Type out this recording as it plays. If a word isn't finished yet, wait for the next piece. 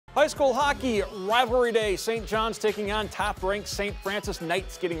High school hockey rivalry day. St. John's taking on top-ranked St. Francis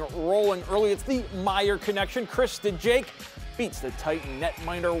Knights, getting rolling early. It's the Meyer connection. Chris DeJake beats the Titan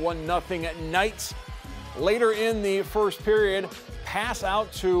netminder 1-0 at Knights. Later in the first period, pass out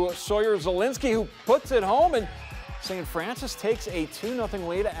to Sawyer Zielinski, who puts it home, and St. Francis takes a 2-0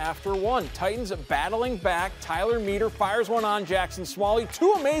 lead after one. Titans battling back. Tyler Meter fires one on Jackson Smalley.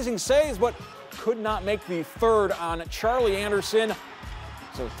 Two amazing saves, but could not make the third on Charlie Anderson.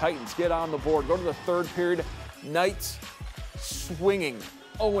 So Titans get on the board. Go to the third period. Knights swinging.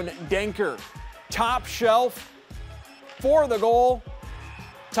 Owen Denker, top shelf for the goal.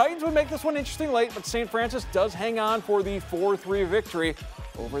 Titans would make this one interesting late, but St. Francis does hang on for the 4-3 victory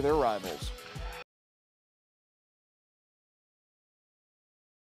over their rivals.